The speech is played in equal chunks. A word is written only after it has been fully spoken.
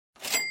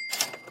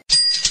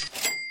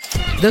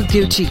The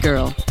Gucci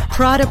Girl,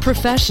 Prada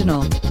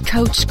Professional,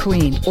 Coach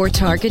Queen, or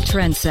Target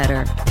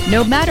Trendsetter.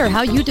 No matter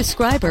how you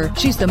describe her,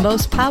 she's the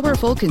most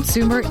powerful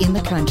consumer in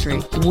the country.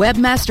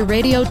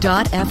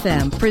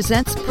 Webmasterradio.fm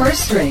presents Purse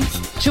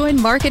Strings.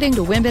 Join Marketing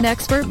to Women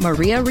expert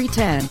Maria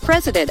Retan,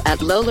 president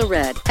at Lola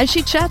Red, as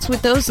she chats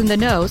with those in the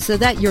know so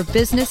that your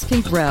business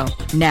can grow.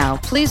 Now,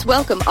 please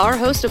welcome our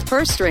host of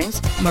Purse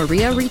Strings,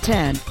 Maria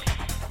Retan.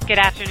 Good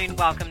afternoon.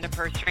 Welcome to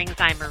Purse Strings.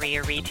 I'm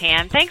Maria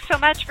Retan. Thanks so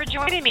much for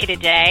joining me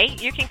today.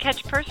 You can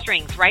catch Purse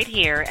Strings right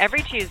here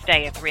every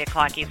Tuesday at 3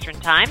 o'clock Eastern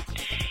Time.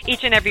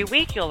 Each and every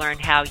week, you'll learn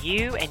how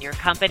you and your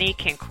company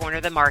can corner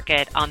the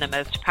market on the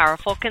most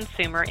powerful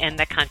consumer in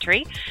the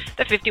country,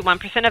 the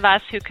 51% of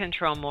us who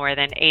control more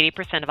than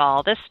 80% of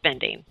all the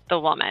spending, the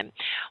woman.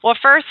 Well,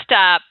 first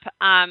up,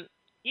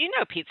 you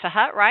know Pizza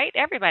Hut, right?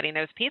 Everybody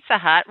knows Pizza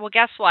Hut. Well,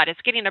 guess what? It's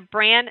getting a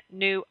brand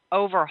new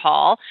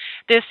overhaul.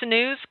 This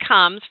news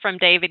comes from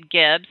David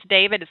Gibbs.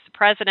 David is the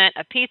president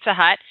of Pizza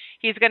Hut.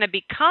 He's going to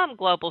become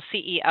global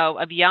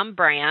CEO of Yum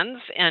Brands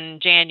in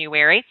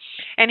January,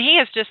 and he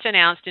has just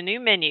announced a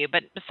new menu.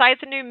 But besides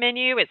the new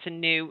menu, it's a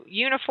new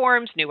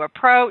uniforms, new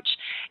approach,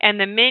 and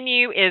the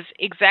menu is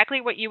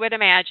exactly what you would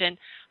imagine,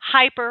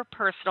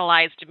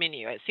 hyper-personalized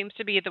menu. It seems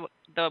to be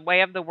the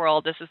way of the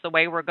world. This is the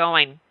way we're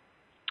going.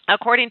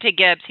 According to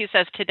Gibbs, he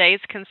says today's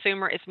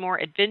consumer is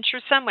more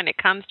adventuresome when it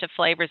comes to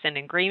flavors and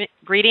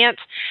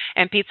ingredients,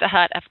 and Pizza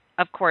Hut,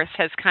 of course,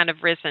 has kind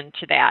of risen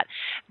to that.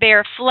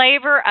 Their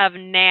Flavor of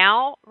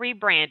Now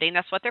rebranding,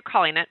 that's what they're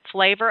calling it,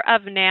 Flavor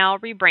of Now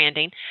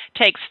rebranding,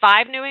 takes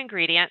 5 new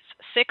ingredients,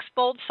 6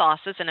 bold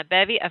sauces, and a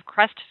bevy of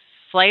crust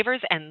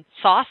flavors and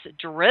sauce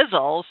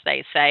drizzles,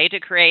 they say, to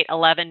create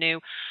 11 new,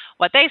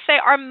 what they say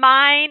are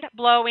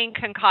mind-blowing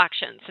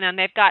concoctions. And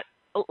they've got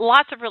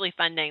lots of really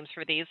fun names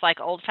for these,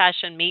 like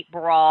Old-Fashioned Meat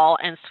Brawl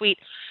and Sweet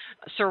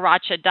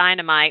Sriracha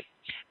Dynamite.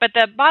 But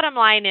the bottom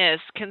line is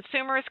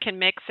consumers can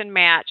mix and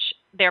match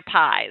their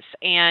pies.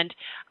 And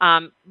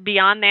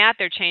beyond that,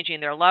 they're changing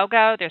their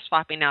logo. They're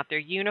swapping out their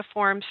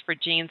uniforms for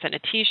jeans and a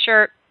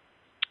T-shirt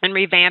and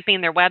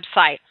revamping their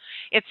website.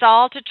 It's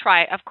all to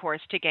try, of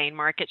course, to gain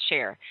market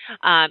share.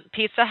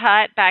 Pizza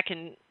Hut, back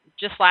in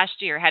just last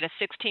year, had a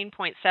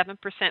 16.7%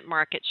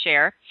 market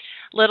share.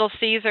 Little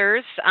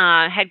Caesars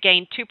had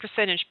gained 2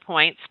 percentage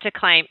points to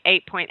claim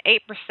 8.8%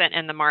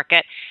 in the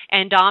market,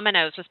 and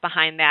Domino's was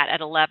behind that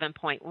at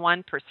 11.1%.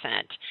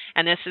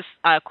 And this is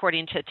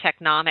according to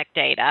Technomic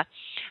data.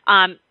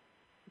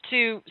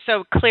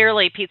 So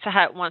clearly, Pizza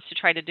Hut wants to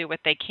try to do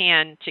what they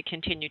can to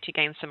continue to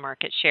gain some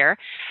market share.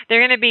 They're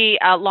going to be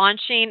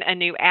launching a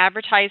new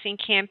advertising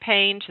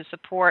campaign to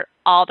support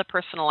all the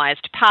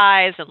personalized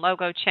pies and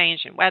logo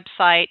change and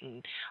website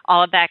and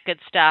all of that good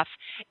stuff.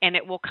 And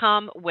it will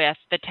come with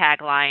the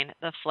tagline,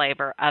 The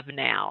Flavor of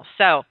Now.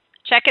 So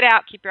check it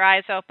out. Keep your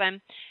eyes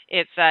open.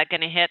 It's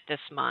going to hit this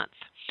month.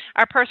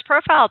 Our purse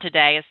profile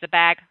today is the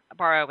Bag,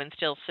 Borrow, and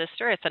Steal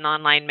sister. It's an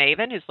online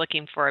maven who's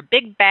looking for a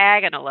big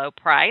bag and a low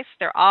price.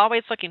 They're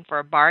always looking for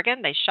a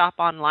bargain. They shop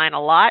online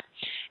a lot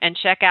and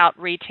check out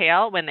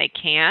retail when they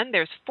can.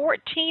 There's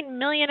 14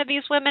 million of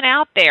these women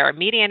out there,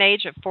 median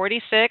age of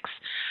 46,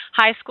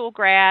 high school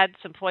grads,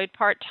 employed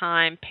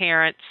part-time,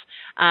 parents,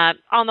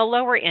 on the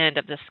lower end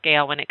of the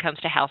scale when it comes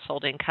to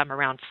household income,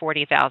 around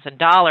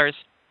 $40,000.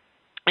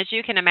 As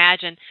you can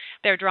imagine,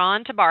 they're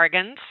drawn to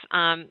bargains.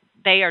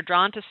 They are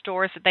drawn to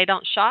stores that they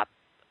don't shop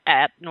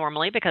at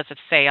normally because of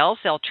sales.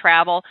 They'll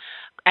travel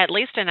at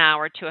least an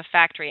hour to a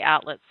factory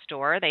outlet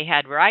store. They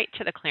head right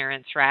to the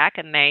clearance rack,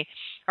 and they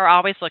are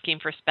always looking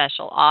for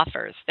special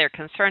offers. They're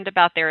concerned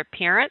about their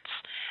appearance.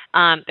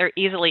 They're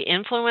easily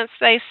influenced,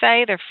 they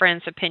say. Their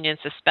friends' opinions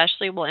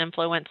especially will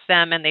influence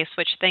them, and they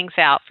switch things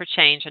out for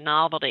change and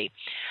novelty.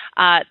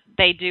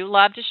 They do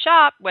love to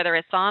shop, whether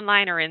it's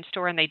online or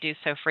in-store, and they do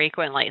so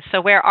frequently. So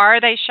where are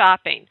they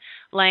shopping?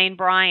 Lane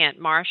Bryant,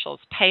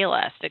 Marshalls,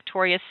 Payless,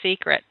 Victoria's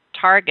Secret,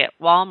 Target,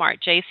 Walmart,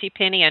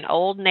 JCPenney, and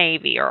Old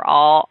Navy are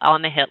all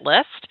on the hit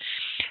list.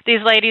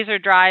 These ladies are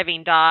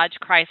driving Dodge,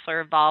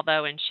 Chrysler,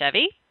 Volvo, and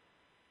Chevy.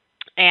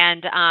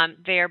 And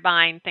they're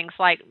buying things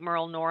like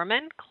Merle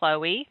Norman,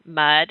 Chloe,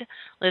 Mudd,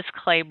 Liz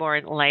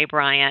Claiborne, Lay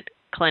Bryant,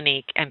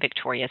 Clinique, and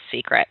Victoria's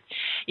Secret.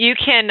 You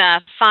can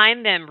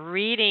find them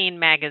reading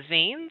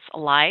magazines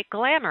like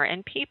Glamour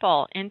and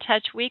People, In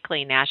Touch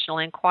Weekly, National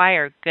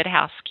Enquirer, Good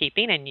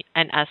Housekeeping,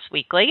 and Us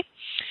Weekly.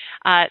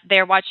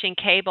 They're watching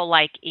cable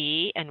like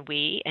E! and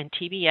We! and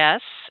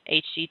TBS,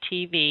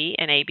 HGTV,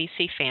 and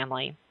ABC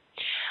Family.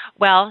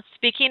 Well,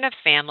 speaking of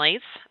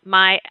families,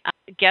 my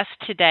guest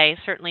today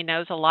certainly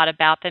knows a lot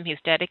about them. He's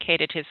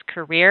dedicated his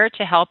career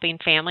to helping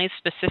families,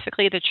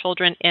 specifically the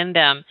children in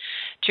them,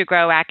 to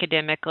grow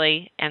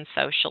academically and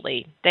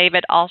socially.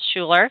 David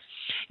Altshuler,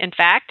 in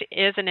fact,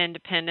 is an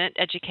independent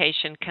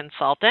education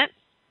consultant.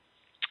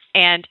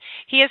 And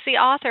he is the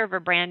author of a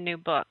brand new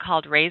book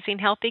called Raising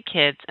Healthy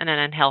Kids in an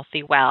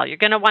Unhealthy Well. You're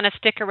going to want to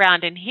stick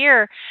around and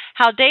hear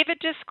how David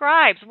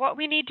describes what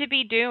we need to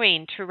be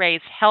doing to raise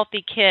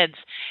healthy kids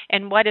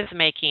and what is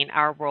making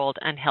our world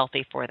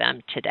unhealthy for them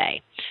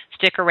today.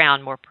 Stick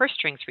around. More Purse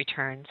Strings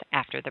returns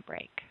after the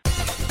break.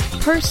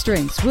 Purse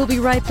Strings. We'll be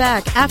right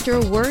back after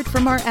a word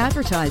from our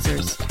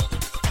advertisers.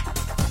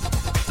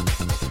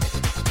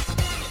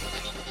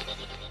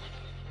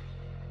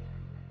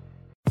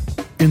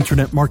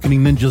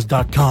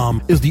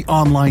 InternetMarketingNinjas.com is the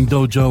online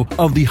dojo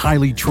of the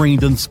highly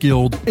trained and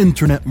skilled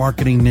Internet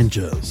Marketing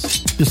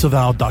Ninjas.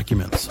 Disavow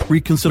documents,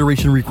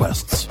 reconsideration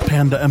requests,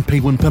 Panda and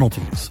Penguin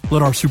penalties.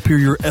 Let our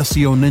superior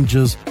SEO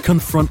ninjas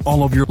confront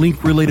all of your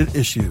link-related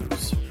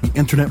issues. The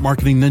Internet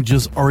Marketing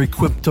Ninjas are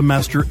equipped to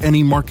master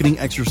any marketing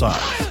exercise,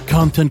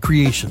 content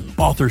creation,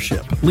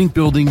 authorship, link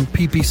building,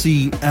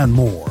 PPC, and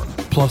more.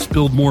 Plus,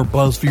 build more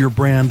buzz for your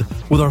brand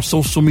with our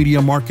social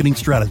media marketing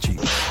strategy.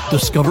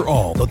 Discover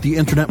all that the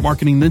Internet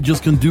Marketing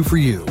Ninjas can do for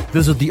you.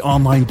 Visit the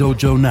online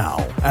dojo now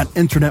at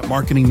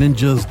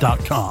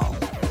InternetMarketingNinjas.com.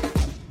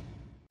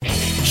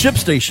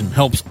 ShipStation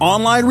helps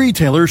online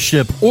retailers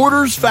ship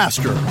orders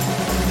faster.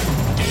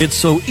 It's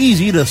so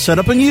easy to set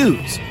up and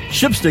use.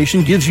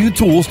 ShipStation gives you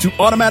tools to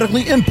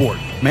automatically import,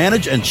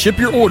 manage, and ship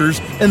your orders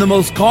in the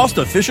most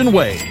cost-efficient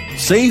way.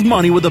 Save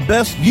money with the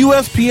best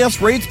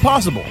USPS rates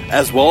possible,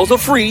 as well as a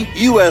free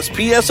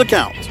USPS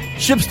account.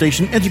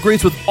 ShipStation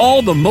integrates with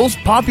all the most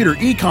popular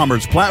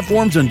e-commerce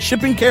platforms and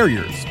shipping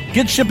carriers.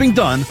 Get shipping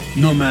done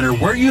no matter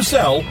where you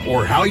sell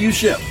or how you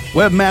ship.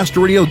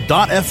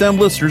 WebmasterRadio.fm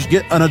listeners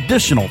get an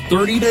additional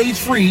 30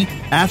 days free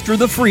after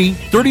the free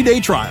 30-day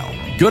trial.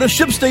 Go to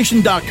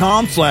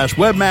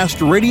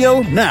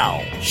ShipStation.com/WebmasterRadio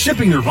now.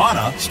 Shipping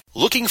Nirvana.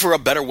 Looking for a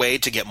better way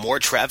to get more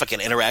traffic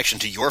and interaction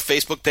to your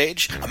Facebook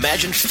page?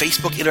 Imagine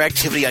Facebook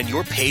interactivity on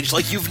your page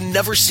like you've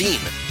never seen.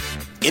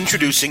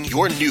 Introducing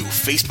your new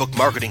Facebook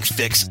marketing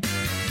fix,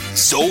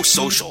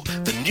 ZoSocial,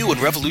 the new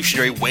and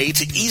revolutionary way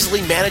to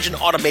easily manage and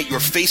automate your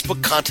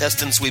Facebook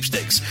contests and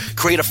sweepstakes.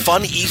 Create a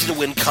fun,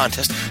 easy-to-win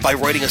contest by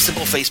writing a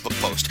simple Facebook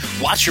post.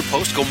 Watch your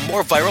post go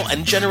more viral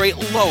and generate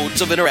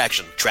loads of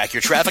interaction. Track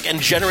your traffic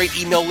and generate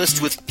email lists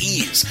with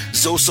ease.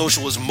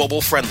 ZoSocial is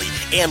mobile-friendly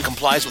and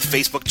complies with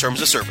Facebook terms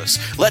of service.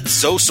 Let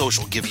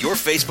ZoSocial give your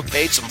Facebook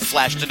page some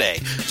flash today.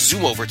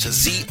 Zoom over to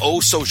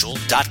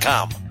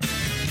ZoSocial.com.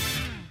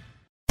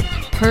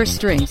 Purse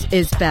Strings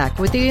is back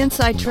with the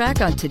inside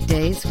track on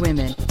today's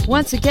women.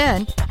 Once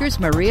again, here's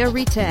Maria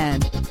Retan.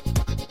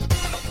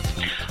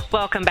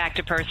 Welcome back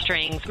to Purse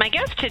Strings. My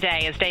guest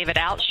today is David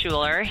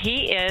Altshuler.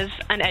 He is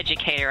an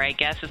educator, I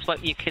guess is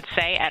what you could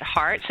say, at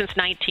heart since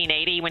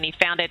 1980 when he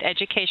founded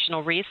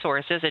Educational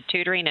Resources, a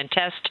tutoring and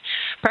test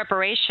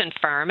preparation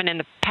firm. And in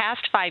the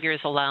past 5 years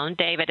alone,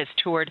 David has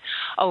toured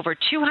over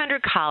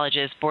 200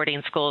 colleges,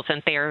 boarding schools,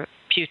 and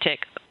therapeutic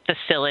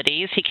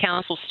facilities. He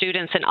counsels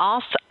students in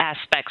all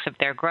aspects of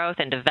their growth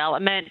and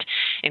development,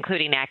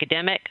 including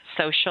academic,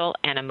 social,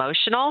 and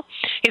emotional.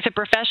 He's a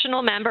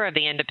professional member of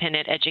the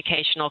Independent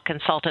Educational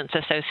Consultants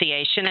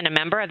Association and a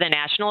member of the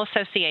National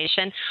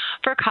Association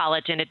for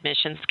College and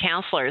Admissions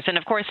Counselors. And,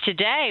 of course,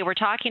 today we're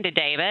talking to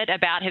David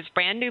about his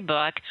brand new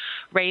book,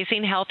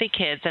 Raising Healthy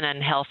Kids in an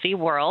Unhealthy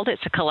World.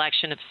 It's a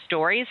collection of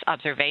stories,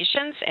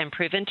 observations, and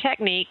proven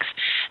techniques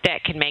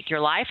that can make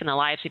your life and the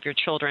lives of your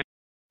children.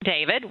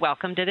 David,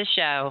 welcome to the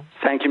show.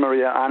 Thank you,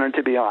 Maria. Honored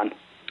to be on.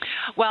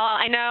 Well,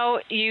 I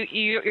know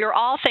you're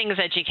all things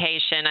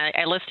education.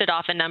 I listed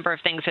off a number of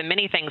things and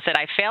many things that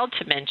I failed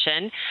to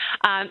mention.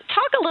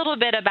 Talk a little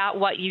bit about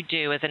what you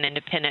do as an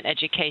independent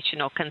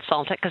educational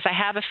consultant, because I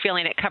have a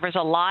feeling it covers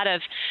a lot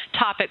of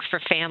topics for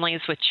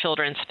families with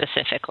children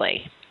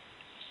specifically.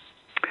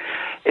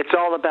 It's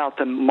all about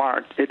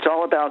It's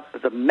all about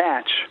the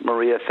match,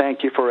 Maria.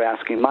 Thank you for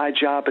asking. My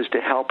job is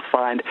to help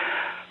find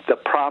the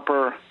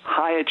proper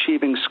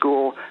high-achieving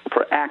school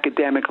for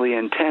academically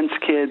intense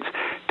kids,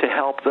 to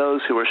help those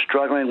who are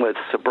struggling with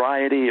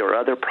sobriety or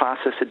other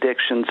process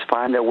addictions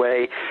find their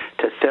way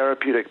to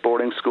therapeutic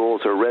boarding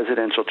schools or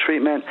residential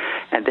treatment,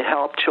 and to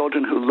help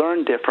children who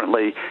learn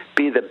differently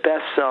be the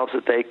best selves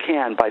that they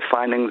can by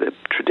finding the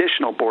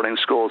traditional boarding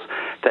schools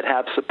that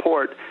have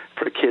support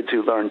for kids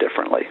who learn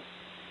differently.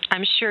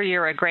 I'm sure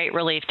you're a great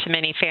relief to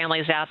many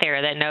families out there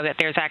that know that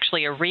there's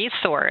actually a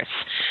resource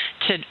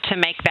to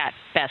make that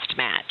best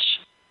match.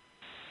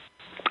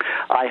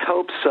 I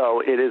hope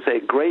so. It is a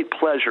great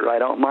pleasure, I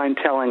don't mind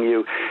telling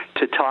you,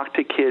 to talk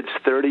to kids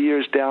 30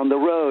 years down the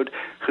road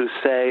who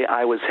say,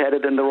 I was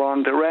headed in the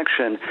wrong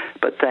direction,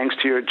 but thanks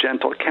to your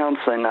gentle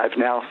counseling, I've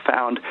now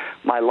found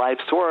my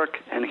life's work,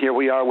 and here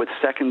we are with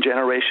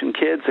second-generation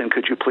kids, and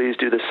could you please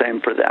do the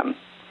same for them?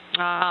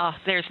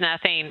 There's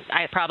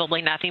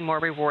probably nothing more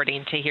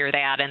rewarding to hear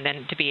that, and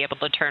then to be able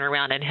to turn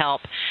around and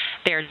help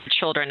their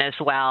children as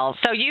well.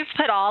 So you've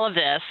put all of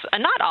this,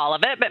 not all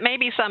of it, but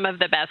maybe some of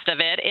the best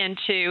of it,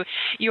 into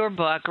your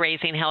book,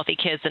 Raising Healthy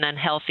Kids in an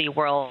Unhealthy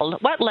World.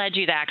 What led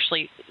you to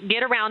actually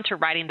get around to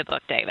writing the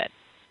book, David?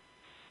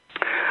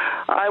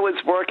 I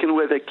was working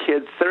with a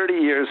kid 30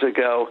 years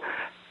ago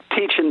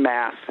teaching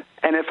math.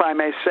 And if I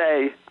may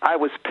say, I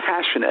was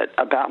passionate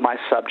about my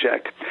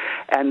subject.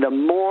 And the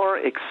more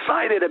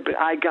excited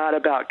I got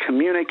about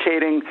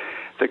communicating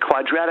the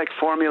quadratic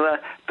formula,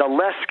 the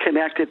less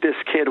connected this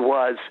kid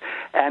was.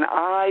 And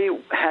I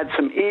had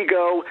some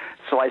ego,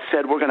 so I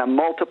said, we're going to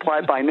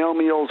multiply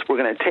binomials. We're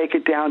going to take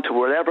it down to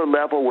whatever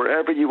level,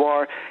 wherever you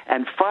are.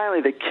 And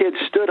finally, the kid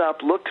stood up,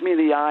 looked me in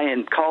the eye,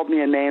 and called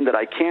me a name that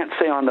I can't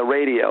say on the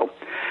radio.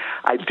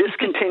 I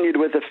discontinued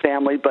with the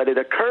family, but it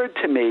occurred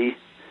to me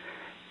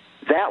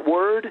that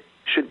word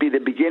should be the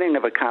beginning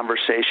of a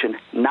conversation,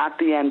 not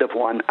the end of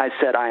one. I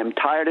said, I am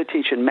tired of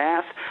teaching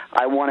math.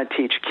 I want to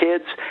teach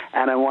kids,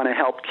 and I want to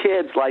help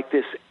kids like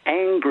this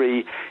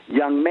angry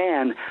young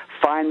man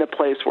find the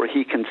place where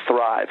he can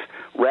thrive.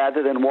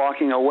 Rather than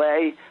walking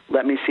away,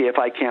 let me see if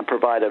I can't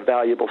provide a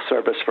valuable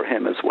service for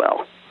him as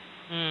well.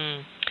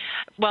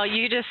 Well,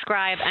 you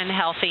describe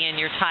unhealthy in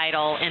your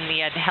title in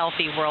the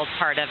unhealthy world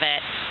part of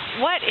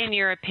it. What, in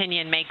your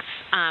opinion, makes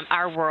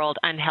our world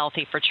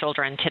unhealthy for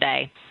children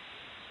today?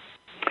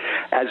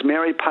 As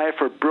Mary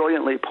Pfeiffer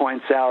brilliantly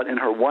points out in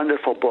her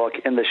wonderful book,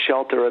 In the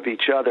Shelter of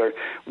Each Other,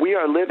 we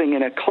are living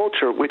in a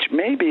culture which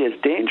may be as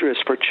dangerous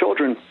for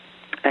children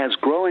as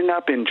growing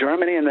up in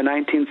Germany in the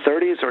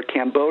 1930s or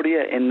Cambodia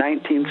in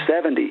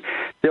 1970.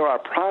 There are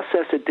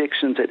process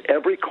addictions at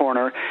every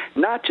corner,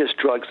 not just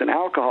drugs and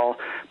alcohol,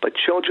 but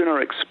children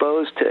are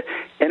exposed to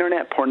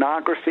internet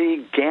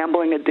pornography,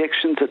 gambling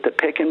addictions at the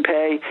Pick and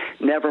Pay,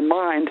 never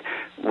mind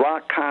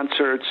rock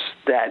concerts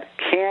that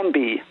can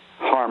be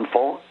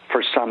harmful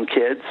for some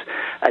kids,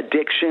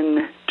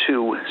 addiction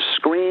to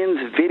screens,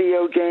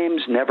 video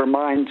games, never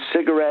mind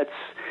cigarettes.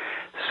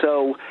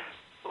 So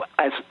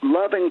as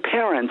loving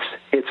parents,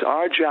 it's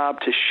our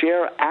job to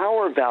share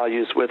our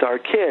values with our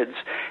kids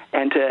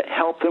and to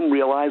help them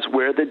realize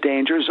where the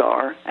dangers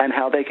are and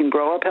how they can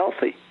grow up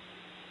healthy.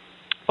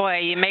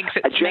 Boy, it makes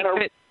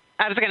it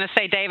I was going to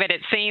say, David,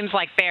 it seems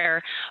like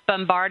they're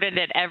bombarded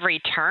at every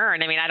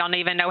turn. I mean, I don't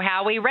even know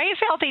how we raise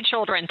healthy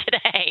children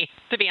today,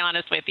 to be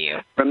honest with you.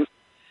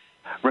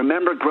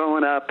 Remember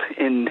growing up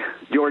in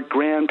your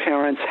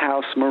grandparents'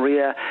 house,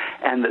 Maria,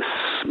 and the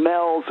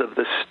smells of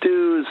the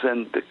stews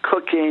and the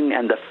cooking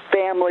and the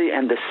family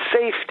and the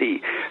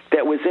safety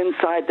that was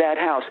inside that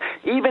house.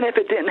 Even if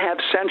it didn't have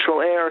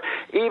central air,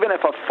 even if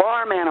a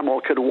farm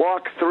animal could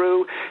walk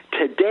through,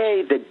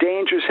 today the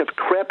dangers have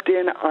crept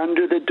in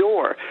under the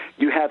door.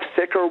 You have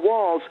thicker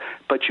walls,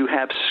 but you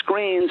have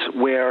screens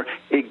where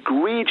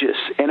egregious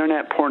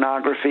internet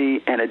pornography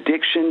and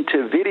addiction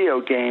to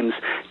video games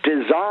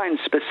designed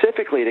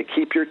specifically to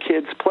keep your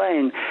kids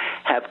playing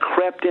have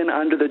crept in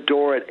under the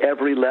door at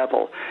every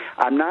level.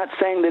 I'm not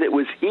saying that it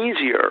was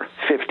easier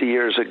 50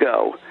 years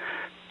ago.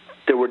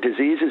 There were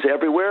diseases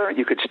everywhere.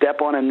 You could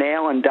step on a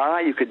nail and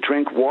die. You could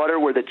drink water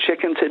where the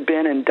chickens had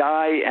been and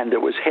die, and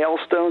there was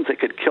hailstones that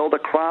could kill the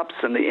crops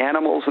and the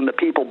animals and the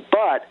people.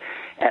 But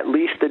at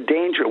least the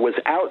danger was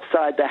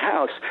outside the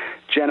house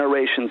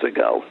generations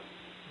ago.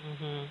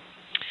 Mm-hmm.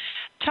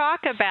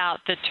 Talk about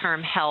the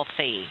term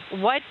healthy.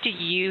 What do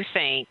you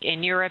think,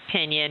 in your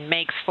opinion,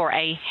 makes for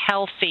a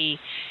healthy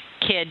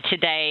kid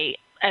today,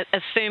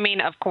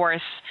 assuming, of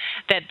course,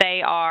 that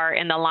they are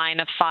in the line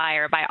of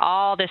fire by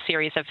all the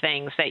series of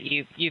things that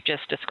you've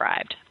just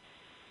described?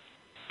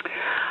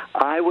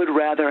 I would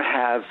rather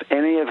have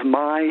any of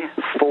my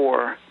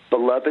 4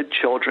 beloved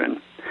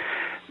children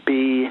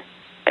be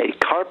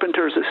a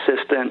carpenter's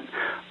assistant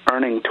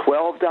earning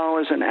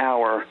 $12 an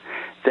hour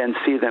than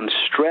see them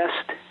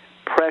stressed,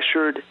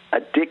 pressured,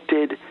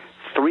 addicted,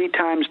 3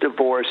 times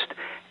divorced,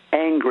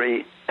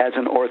 angry as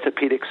an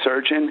orthopedic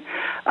surgeon.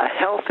 A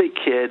healthy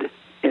kid,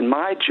 in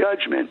my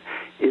judgment,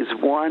 is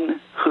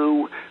one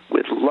who,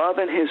 with love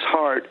in his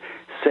heart,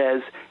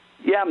 says,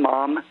 yeah,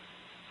 Mom,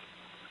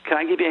 can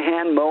I give you a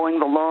hand mowing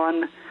the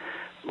lawn?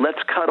 Let's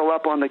cuddle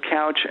up on the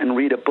couch and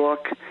read a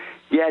book.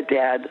 Yeah,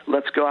 Dad,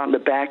 let's go out in the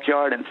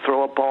backyard and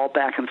throw a ball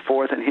back and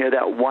forth and hear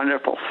that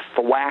wonderful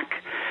thwack.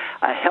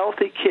 A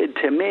healthy kid,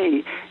 to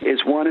me,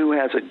 is one who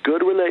has a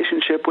good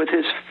relationship with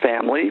his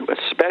family,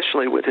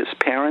 especially with his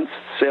parents,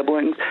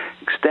 siblings,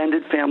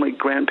 extended family,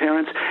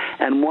 grandparents,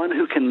 and one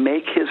who can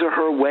make his or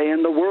her way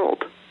in the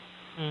world.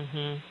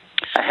 Mm-hmm.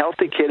 A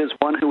healthy kid is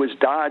one who has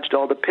dodged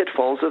all the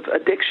pitfalls of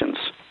addictions.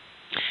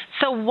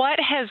 So what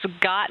has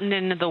gotten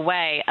in the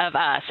way of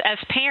us as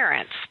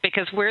parents,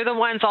 because we're the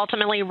ones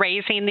ultimately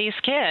raising these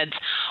kids,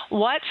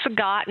 what's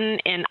gotten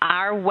in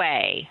our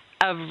way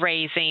of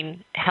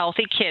raising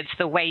healthy kids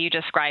the way you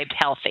described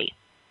healthy?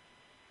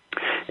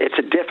 It's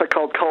a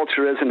difficult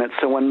culture, isn't it?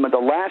 So when the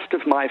last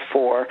of my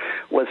 4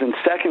 was in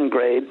 2nd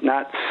grade,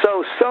 not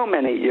so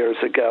many years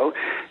ago,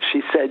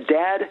 she said,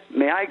 Dad,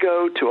 may I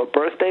go to a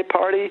birthday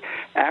party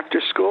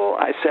after school?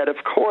 I said, of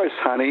course,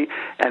 honey.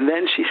 And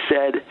then she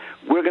said,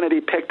 we're going to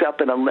be picked up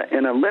in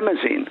a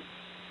limousine.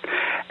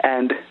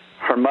 And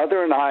her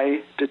mother and I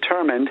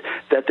determined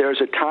that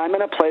there's a time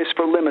and a place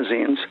for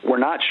limousines. We're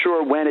not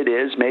sure when it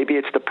is. Maybe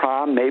it's the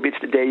prom. Maybe it's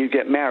the day you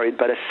get married.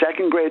 But a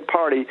 2nd grade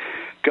party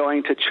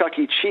going to Chuck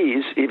E.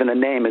 Cheese, even the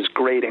name is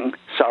grating.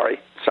 Sorry,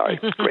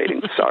 it's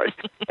grating. Sorry.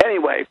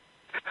 Anyway,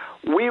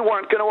 we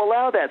weren't going to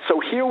allow that. So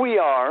here we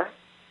are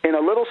in a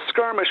little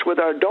skirmish with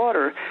our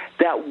daughter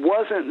that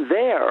wasn't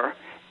there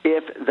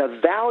if the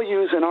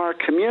values in our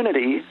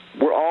community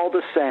were all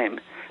the same.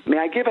 May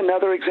I give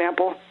another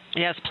example?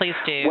 Yes, please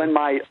do. When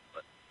my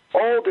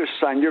older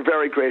son, you're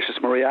very gracious,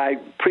 Maria, I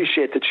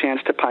appreciate the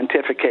chance to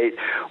pontificate,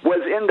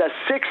 was in the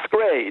 6th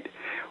grade,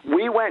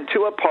 we went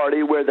to a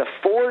party where the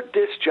 4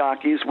 disc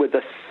jockeys with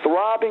the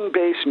throbbing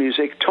bass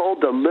music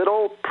told the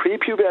little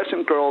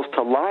prepubescent girls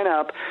to line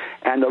up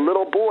and the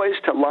little boys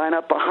to line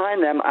up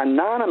behind them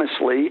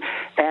anonymously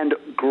and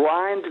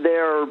grind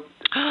their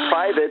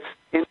privates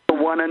into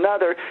one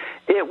another.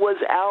 It was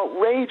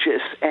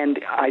outrageous, and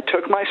I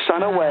took my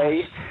son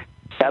away,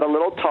 had a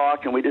little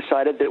talk, and we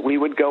decided that we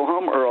would go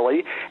home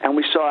early, and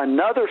we saw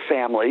another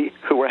family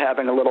who were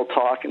having a little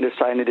talk and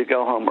decided to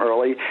go home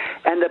early,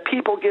 and the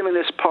people giving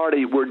this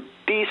party were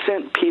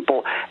decent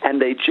people,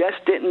 and they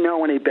just didn't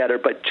know any better.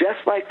 But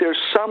just like there's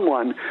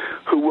someone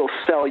who will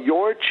sell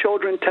your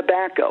children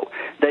tobacco,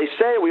 they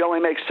say we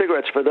only make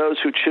cigarettes for those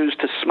who choose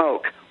to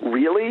smoke.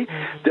 Really?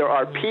 There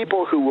are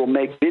people who will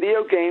make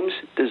video games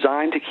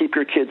designed to keep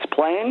your kids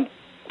playing.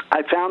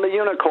 I found the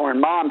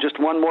unicorn. Mom, just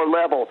one more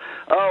level.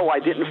 Oh, I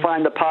didn't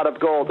find the pot of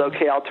gold.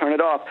 Okay, I'll turn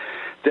it off.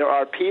 There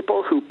are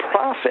people who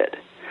profit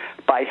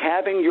by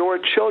having your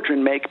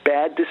children make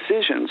bad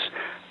decisions.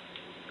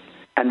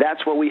 And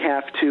that's what we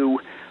have to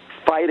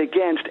fight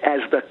against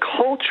as the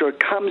culture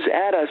comes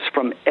at us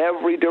from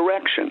every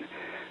direction.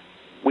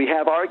 We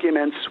have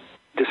arguments,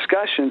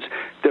 discussions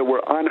that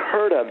were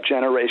unheard of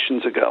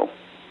generations ago.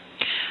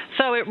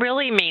 So it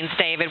really means,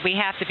 David, we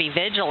have to be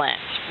vigilant,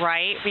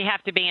 right? We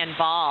have to be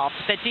involved.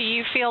 But do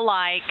you feel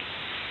like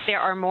there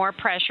are more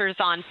pressures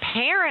on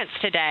parents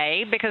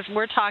today? Because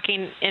we're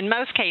talking, in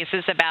most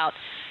cases, about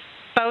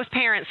both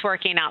parents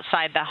working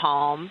outside the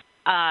home,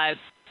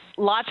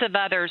 lots of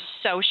other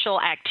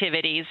social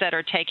activities that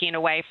are taking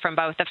away from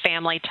both the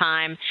family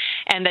time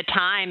and the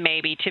time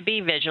maybe to be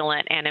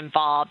vigilant and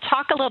involved.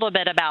 Talk a little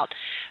bit about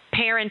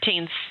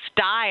parenting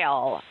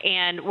style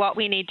and what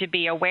we need to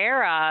be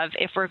aware of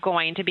if we're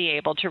going to be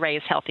able to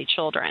raise healthy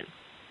children.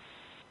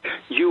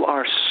 You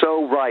are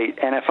so right.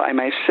 And if I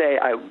may say,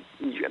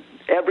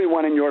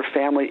 everyone in your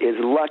family is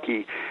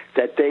lucky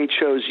that they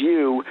chose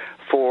you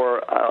for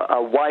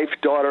a wife,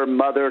 daughter,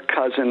 mother,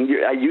 cousin.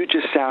 You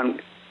just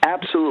sound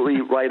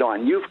absolutely right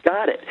on. You've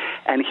got it.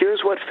 And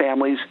here's what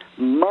families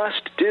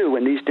must do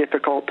in these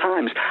difficult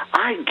times.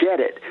 I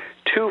get it.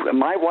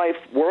 My wife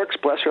works,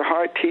 bless her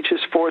heart, teaches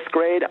 4th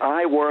grade.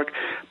 I work,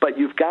 but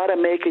you've got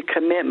to make a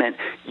commitment.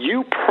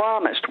 You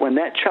promised when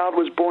that child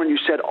was born, you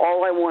said,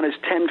 all I want is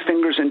 10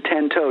 fingers and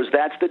 10 toes.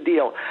 That's the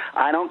deal.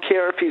 I don't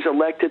care if he's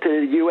elected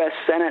to the U.S.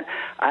 Senate.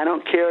 I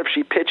don't care if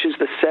she pitches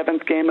the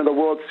 7th game of the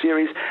World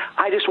Series.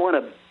 I just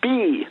want to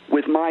be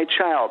with my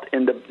child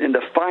in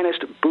the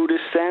finest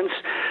Buddhist sense.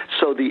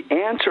 So the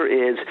answer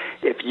is,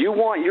 if you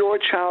want your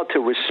child to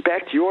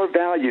respect your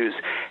values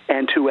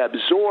and to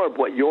absorb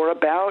what you're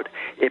about,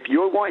 if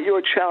you want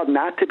your child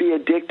not to be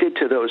addicted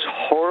to those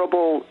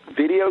horrible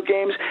video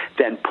games,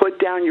 then put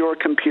down your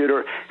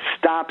computer,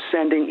 stop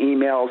sending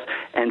emails,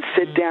 and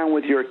sit down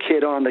with your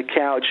kid on the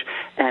couch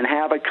and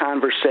have a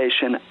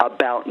conversation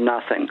about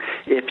nothing.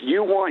 If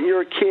you want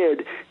your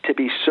kid to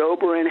be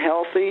sober and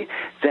healthy,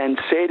 then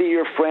say to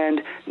your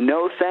friend,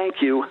 no thank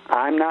you,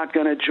 I'm not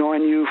going to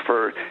join you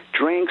for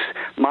drinks.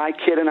 My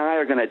kid and I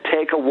are going to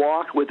take a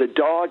walk with the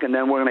dog, and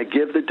then we're going to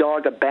give the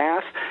dog a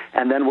bath,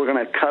 and then we're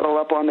going to cuddle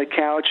up on the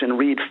couch and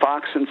read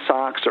Fox and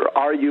Socks or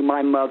Are You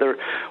My Mother,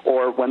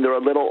 or when they're a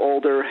little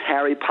older,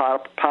 Harry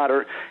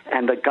Potter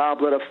and the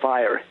Goblet of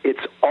Fire. It's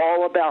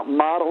all about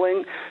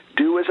modeling.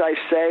 Do as I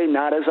say,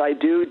 not as I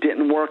do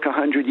didn't work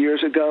 100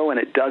 years ago, and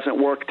it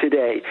doesn't work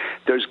today.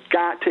 There's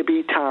got to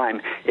be time.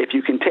 If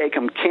you can take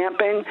them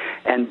camping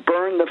and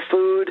burn the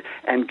food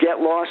and get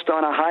lost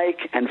on a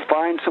hike and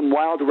find some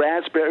wild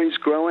raspberries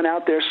growing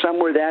out there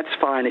somewhere, that's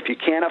fine. If you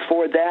can't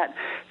afford that,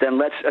 then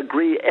let's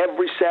agree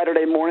every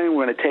Saturday morning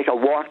we're going to take a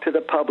walk to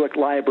the public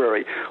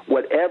library.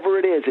 Whatever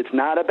it is, it's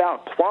not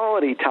about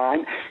quality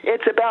time.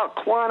 It's about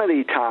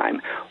quantity time.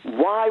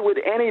 Why would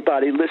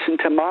anybody listen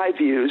to my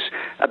views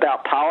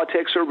about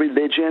politics or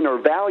religion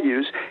or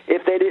values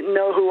if they didn't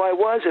know who I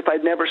was, if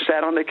I'd never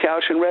sat on the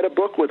couch and read a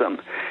book with them?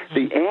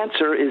 The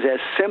answer is as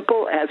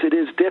simple as it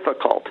is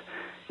difficult.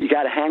 You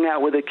got to hang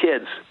out with the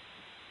kids.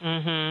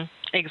 Mm-hmm.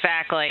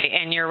 Exactly,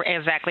 and you're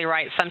exactly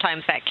right.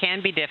 Sometimes that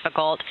can be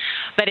difficult,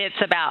 but it's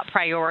about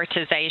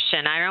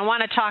prioritization. I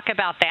want to talk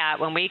about that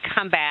when we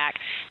come back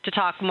to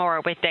talk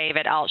more with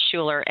David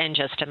Altshuler in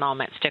just a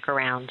moment. Stick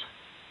around.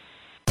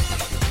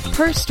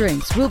 Purse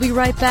Strings. We'll be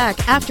right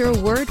back after a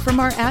word from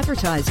our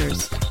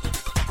advertisers.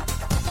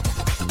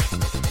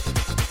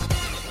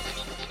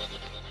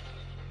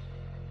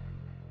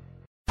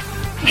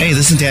 Hey,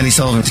 this is Danny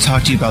Sullivan to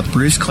talk to you about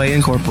Bruce Clay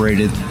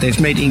Incorporated.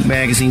 They've made Inc.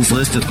 Magazine's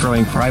list of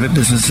growing private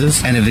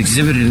businesses and have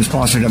exhibited and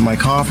sponsored at my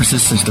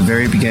conferences since the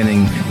very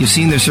beginning. You've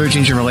seen their search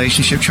engine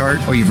relationship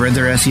chart, or you've read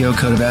their SEO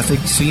code of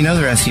ethics, so you know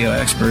they're SEO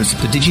experts.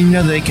 But did you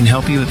know they can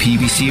help you with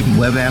PPC,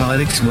 web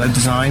analytics, web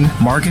design,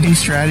 marketing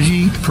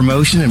strategy,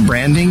 promotion, and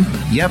branding?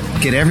 Yep,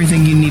 get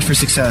everything you need for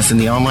success in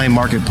the online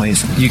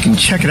marketplace. You can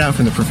check it out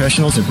from the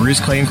professionals at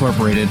Bruce Clay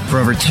Incorporated. For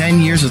over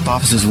 10 years with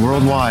offices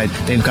worldwide,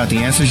 they've got the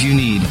answers you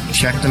need.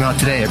 Check them out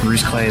today at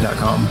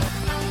bruceclay.com.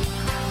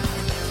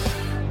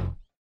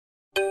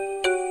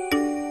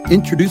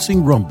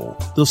 Introducing Rumble,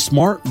 the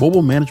smart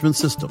mobile management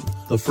system,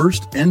 the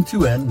first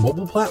end-to-end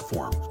mobile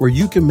platform where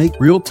you can make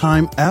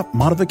real-time app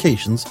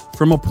modifications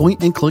from a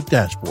point-and-click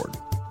dashboard.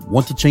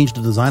 Want to change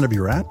the design of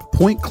your app?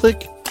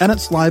 Point-click, and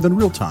it's live in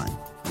real time.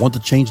 Want to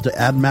change the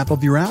ad map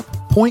of your app?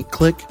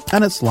 Point-click,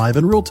 and it's live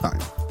in real time.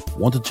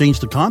 Want to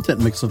change the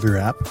content mix of your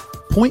app?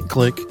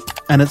 Point-click,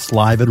 and it's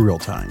live in real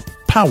time.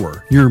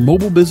 Power your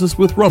mobile business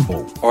with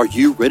Rumble. Are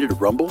you ready to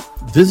rumble?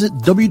 Visit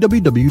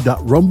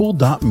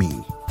www.rumble.me.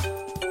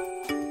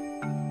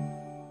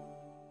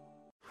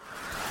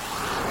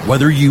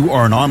 Whether you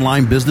are an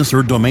online business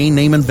or domain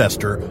name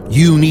investor,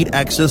 you need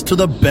access to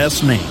the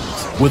best names.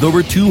 With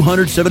over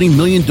 270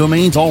 million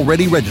domains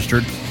already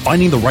registered,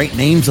 finding the right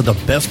names at the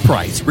best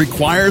price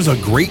requires a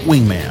great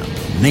wingman.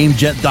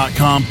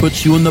 Namejet.com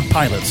puts you in the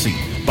pilot seat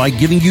by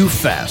giving you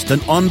fast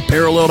and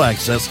unparalleled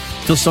access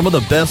to some of the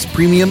best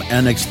premium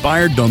and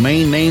expired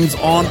domain names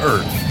on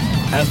earth.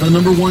 As the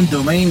 #1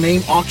 domain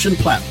name auction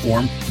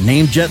platform,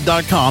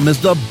 Namejet.com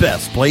is the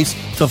best place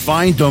to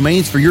find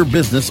domains for your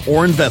business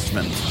or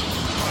investment.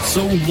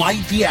 So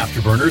light the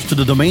afterburners to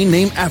the domain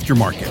name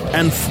aftermarket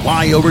and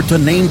fly over to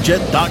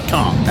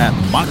Namejet.com at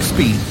Mach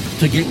speed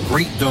to get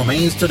great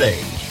domains today.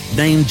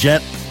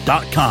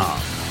 Namejet.com.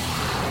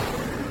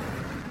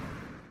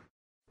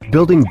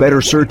 Building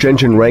better search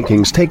engine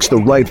rankings takes the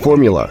right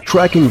formula.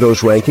 Tracking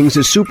those rankings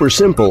is super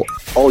simple.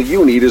 All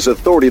you need is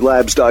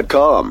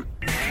AuthorityLabs.com.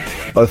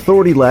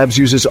 Authority Labs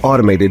uses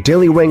automated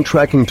daily rank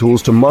tracking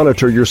tools to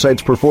monitor your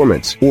site's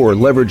performance, or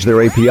leverage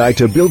their API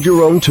to build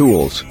your own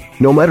tools.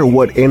 No matter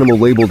what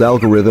animal-labeled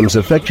algorithms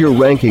affect your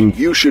ranking,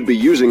 you should be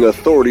using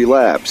Authority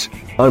Labs.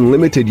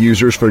 Unlimited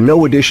users for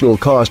no additional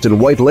cost and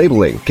white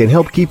labeling can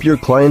help keep your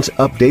clients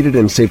updated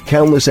and save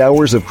countless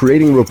hours of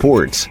creating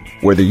reports.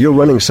 Whether you're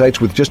running sites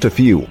with just a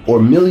few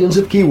or millions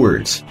of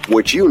keywords,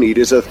 what you need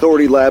is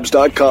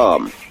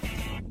AuthorityLabs.com.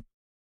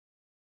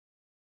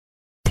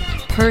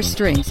 Purse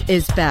Strings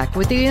is back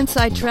with the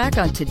inside track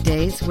on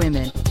today's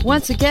women.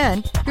 Once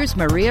again, here's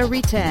Maria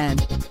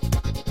Retan.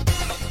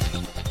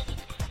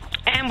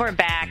 And we're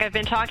back. I've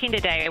been talking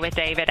today with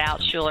David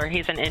Altshuler.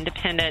 He's an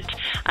independent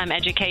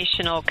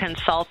educational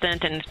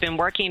consultant and has been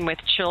working with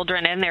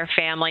children and their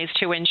families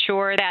to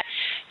ensure that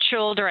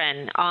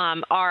children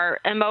are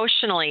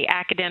emotionally,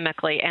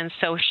 academically, and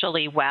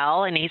socially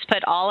well. And he's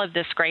put all of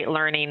this great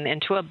learning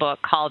into a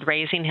book called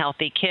Raising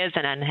Healthy Kids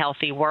in an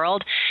Unhealthy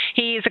World.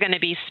 He's going to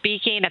be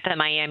speaking at the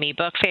Miami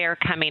Book Fair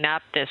coming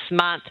up this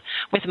month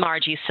with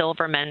Margie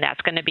Silverman.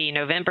 That's going to be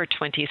November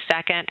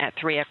 22nd at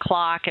 3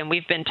 o'clock. And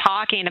we've been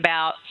talking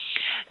about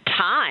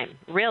time,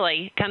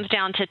 really. It comes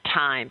down to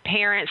time.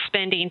 Parents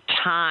spending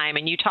time.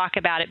 And you talk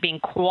about it being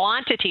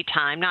quantity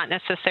time, not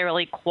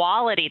necessarily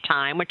quality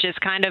time, which is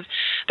kind of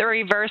the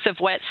reverse of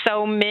what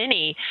so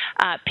many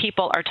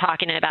people are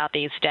talking about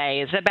these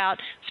days, about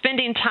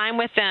spending time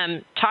with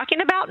them,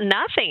 talking about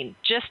nothing,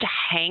 just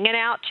hanging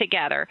out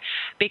together.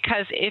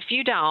 Because if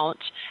you don't,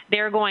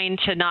 they're going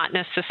to not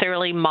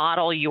necessarily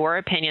model your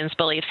opinions,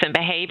 beliefs, and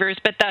behaviors,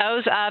 but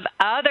those of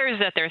others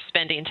that they're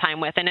spending time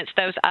with. And it's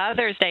those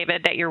others,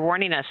 David, that you're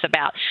warning us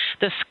about.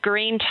 The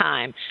screen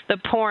time, the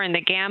porn,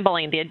 the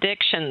gambling, the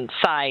addiction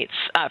sites,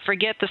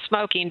 forget the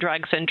smoking,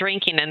 drugs, and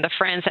drinking, and the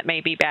friends that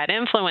may be bad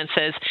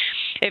influences.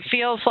 It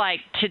feels like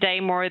today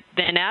more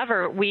than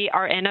ever, we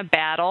are in a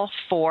battle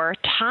for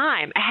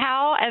time.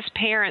 How, as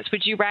parents,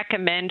 would you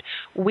recommend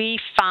we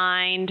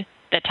find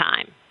the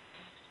time?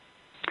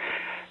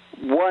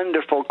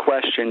 Wonderful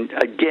question.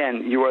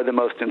 Again, you are the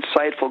most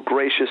insightful,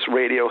 gracious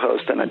radio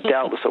host and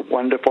doubtless a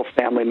wonderful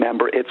family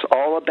member. It's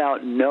all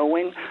about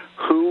knowing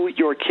who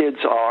your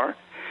kids are.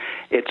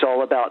 It's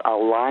all about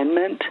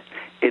alignment.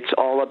 It's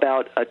all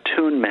about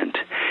attunement.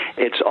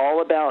 It's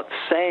all about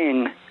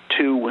saying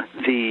to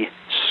the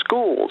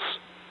schools,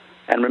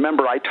 and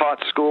remember, I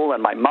taught school,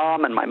 and my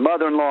mom and my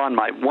mother-in-law and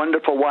my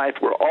wonderful wife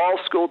were all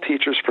school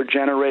teachers for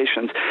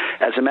generations.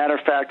 As a matter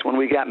of fact, when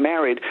we got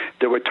married,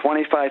 there were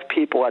 25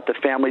 people at the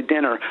family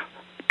dinner,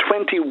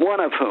 21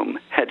 of whom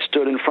had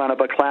stood in front of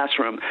a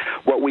classroom.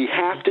 What we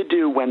have to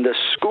do when the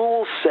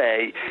schools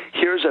say,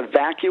 here's a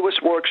vacuous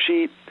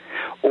worksheet,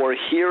 or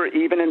here,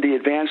 even in the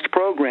advanced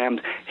programs,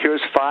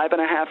 here's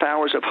 5.5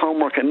 hours of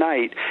homework a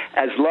night.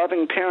 As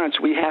loving parents,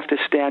 we have to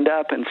stand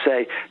up and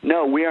say,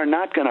 no, we are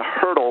not going to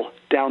hurtle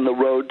down the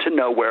road to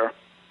nowhere.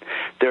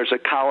 There's a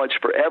college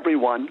for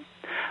everyone.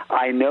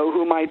 I know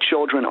who my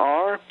children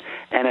are,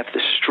 and if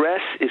the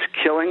stress is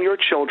killing your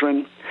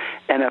children,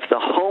 and if the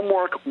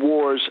homework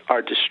wars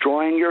are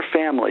destroying your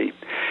family,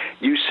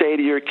 you say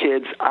to your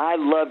kids, I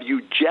love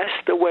you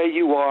just the way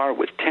you are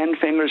with 10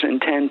 fingers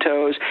and 10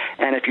 toes,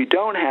 and if you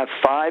don't have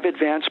 5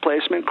 advanced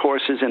placement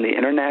courses in the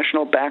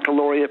International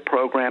Baccalaureate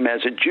program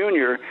as a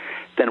junior,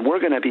 then we're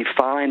going to be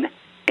fine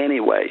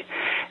anyway,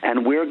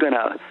 and we're going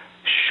to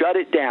shut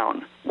it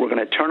down. We're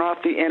going to turn off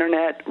the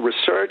internet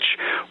research.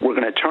 We're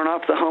going to turn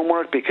off the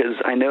homework because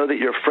I know that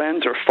your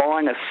friends are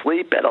falling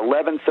asleep at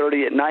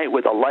 11:30 at night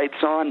with the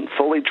lights on,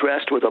 fully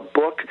dressed with a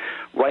book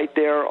right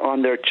there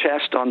on their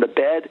chest on the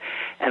bed,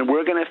 and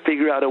we're going to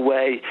figure out a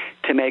way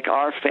to make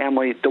our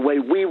family the way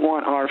we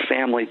want our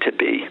family to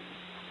be.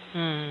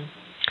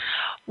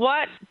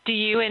 What do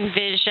you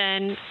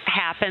envision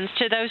happens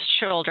to those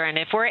children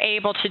if we're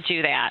able to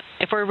do that,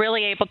 if we're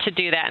really able to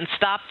do that and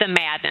stop the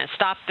madness,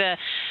 stop the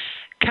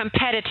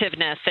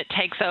competitiveness that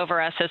takes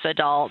over us as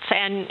adults,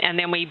 and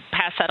then we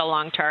pass that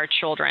along to our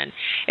children?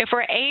 If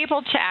we're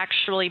able to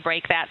actually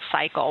break that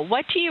cycle,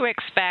 what do you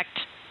expect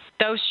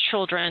those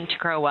children to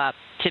grow up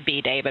to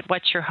be, David?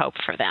 What's your hope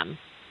for them?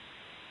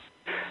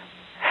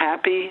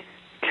 Happy,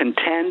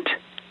 content,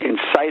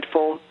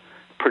 insightful,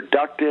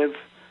 productive,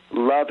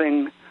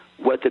 loving,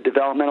 what the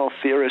developmental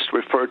theorists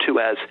refer to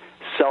as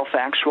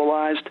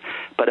self-actualized.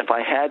 But if I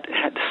had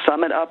to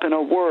sum it up in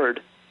a word,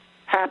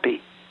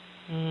 happy.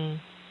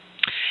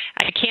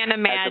 I can't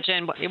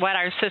imagine what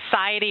our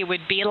society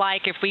would be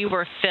like if we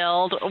were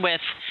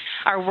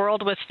our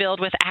world was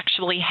filled with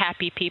actually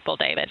happy people,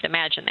 David.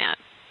 Imagine that.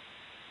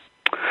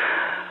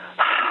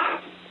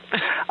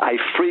 I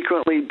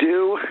frequently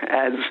do,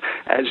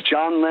 as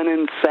John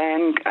Lennon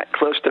sang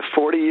close to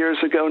 40 years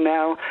ago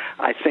now.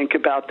 I think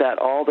about that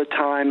all the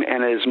time,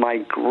 and it is my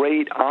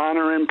great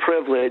honor and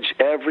privilege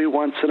every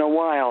once in a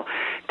while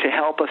to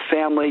help a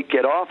family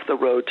get off the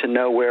road to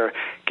nowhere,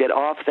 get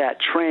off that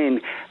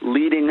train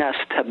leading us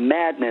to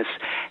madness.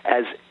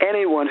 As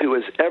anyone who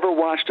has ever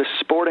watched a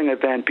sporting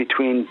event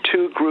between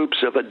two groups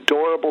of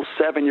adorable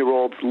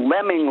 7-year-olds,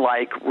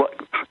 lemming-like,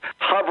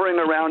 hovering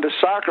around a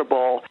soccer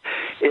ball,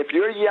 if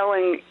you're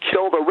yelling,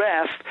 kill the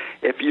rest,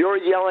 if you're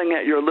yelling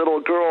at your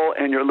little girl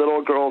and your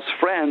little girl's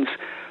friends,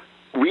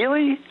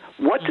 really?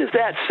 What does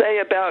that say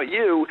about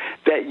you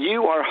that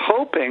you are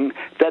hoping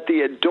that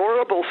the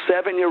adorable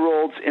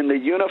 7-year-olds in the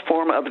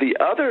uniform of the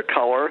other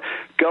color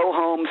go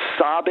home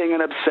sobbing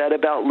and upset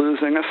about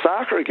losing a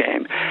soccer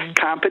game?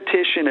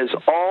 Competition is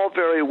all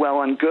very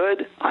well and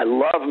good. I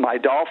love my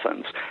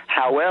Dolphins.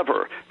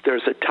 However,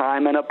 there's a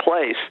time and a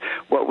place.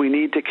 What we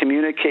need to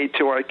communicate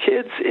to our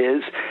kids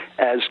is,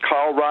 as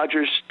Carl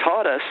Rogers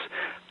taught us,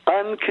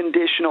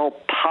 unconditional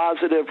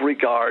positive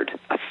regard,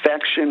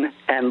 affection,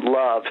 and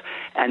love,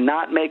 and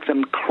not make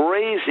them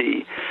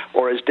crazy.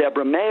 Or as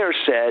Deborah Mayer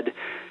said,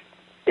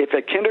 if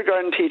a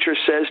kindergarten teacher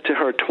says to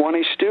her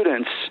 20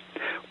 students,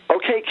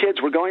 okay, kids,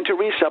 we're going to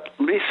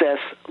recess,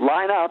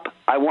 line up,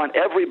 I want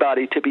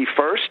everybody to be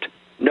first,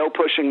 no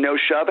pushing, no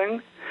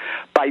shoving,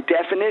 by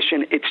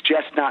definition, it's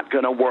just not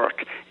going to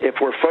work. If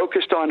we're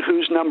focused on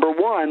who's number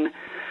one,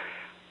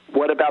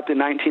 what about the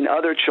 19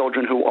 other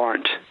children who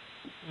aren't?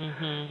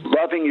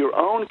 Loving your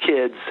own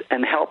kids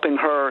and helping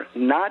her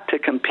not to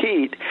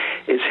compete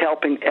is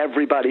helping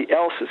everybody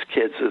else's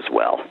kids as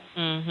well.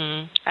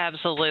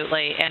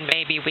 Absolutely, and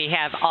maybe we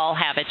all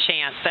have a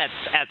chance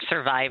at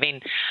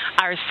surviving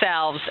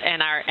ourselves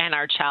and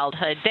our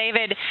childhood.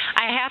 David,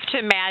 I have to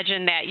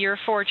imagine that your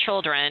 4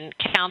 children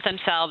count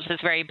themselves as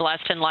very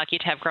blessed and lucky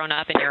to have grown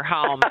up in your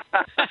home.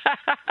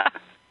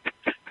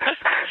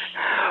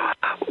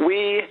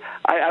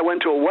 I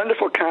went to a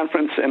wonderful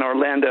conference in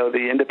Orlando,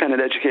 the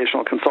Independent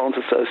Educational Consultants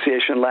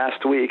Association,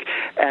 last week,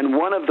 and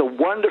one of the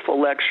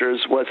wonderful lectures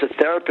was a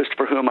therapist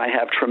for whom I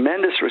have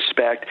tremendous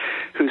respect,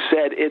 who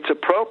said it's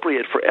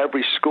appropriate for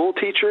every school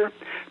teacher,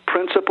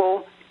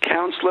 principal,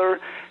 counselor,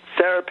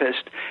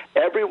 therapist,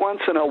 every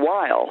once in a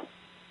while,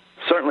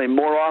 certainly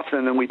more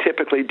often than we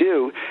typically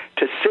do,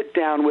 to sit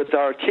down with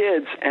our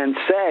kids and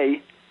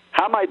say,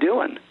 how am I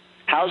doing?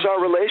 How's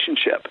our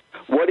relationship?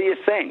 What do you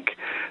think?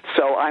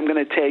 So I'm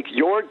going to take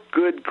your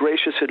good,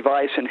 gracious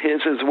advice and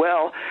his as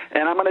well,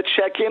 and I'm going to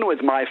check in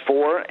with my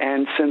 4.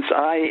 And since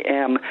I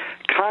am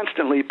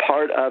constantly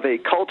part of a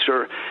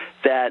culture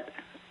that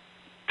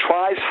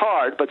tries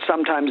hard but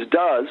sometimes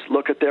does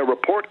look at their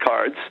report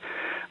cards,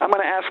 I'm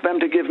going to ask them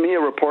to give me a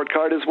report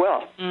card as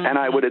well. And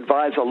I would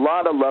advise a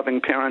lot of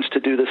loving parents to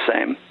do the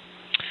same.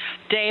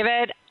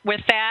 David, with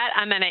that,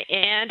 I'm going to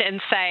end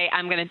and say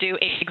I'm going to do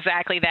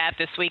exactly that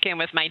this weekend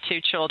with my 2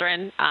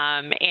 children,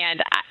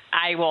 and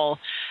I will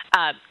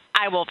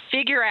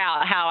figure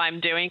out how I'm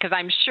doing, because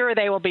I'm sure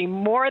they will be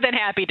more than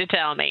happy to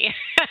tell me,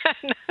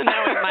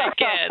 knowing my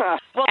kids.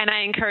 And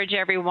I encourage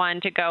everyone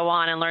to go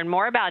on and learn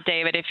more about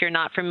David if you're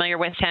not familiar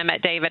with him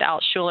at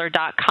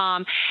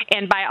davidaltshuler.com.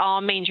 And by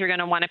all means, you're going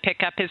to want to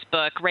pick up his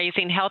book,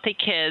 Raising Healthy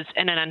Kids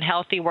in an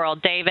Unhealthy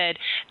World. David,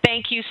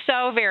 thank you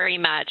so very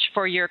much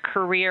for your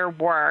career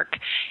work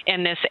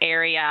in this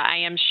area. I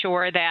am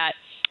sure that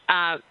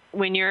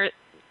when you're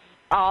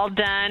all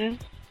done,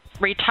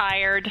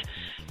 retired,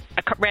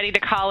 ready to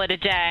call it a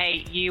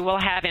day, you will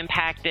have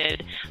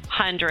impacted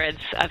hundreds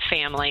of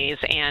families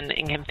and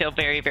can feel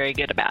very, very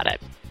good about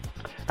it.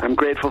 I'm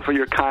grateful for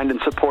your kind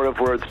and supportive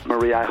words,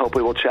 Maria. I hope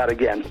we will chat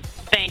again.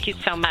 Thank you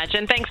so much.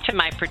 And thanks to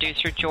my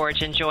producer,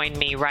 George, and join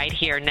me right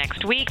here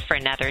next week for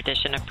another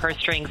edition of Purse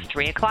Strings,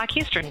 3 o'clock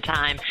Eastern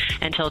Time.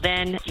 Until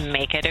then,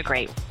 make it a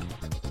great one.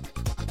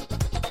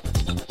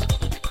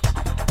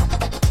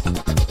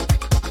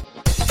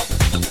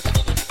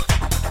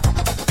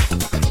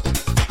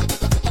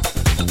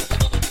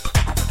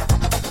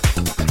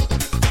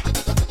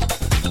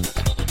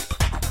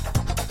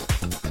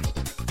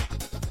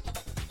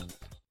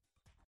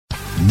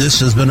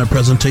 This has been a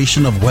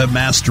presentation of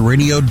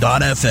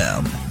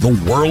WebmasterRadio.fm,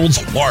 the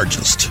world's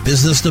largest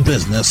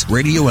business-to-business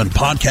radio and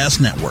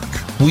podcast network.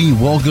 We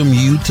welcome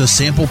you to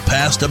sample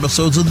past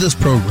episodes of this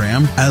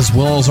program, as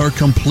well as our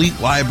complete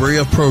library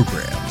of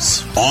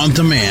programs, on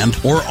demand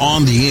or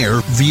on the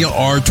air via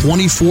our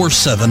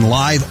 24/7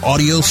 live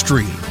audio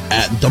stream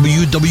at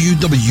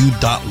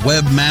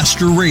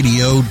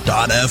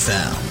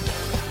www.webmasterradio.fm.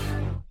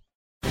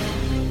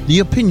 The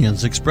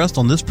opinions expressed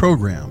on this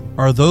program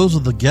are those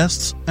of the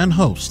guests and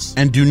hosts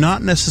and do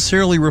not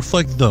necessarily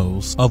reflect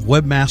those of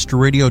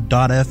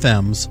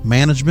WebmasterRadio.fm's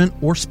management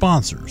or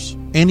sponsors.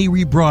 Any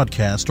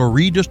rebroadcast or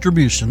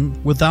redistribution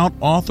without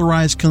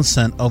authorized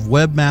consent of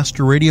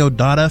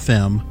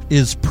WebmasterRadio.fm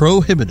is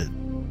prohibited.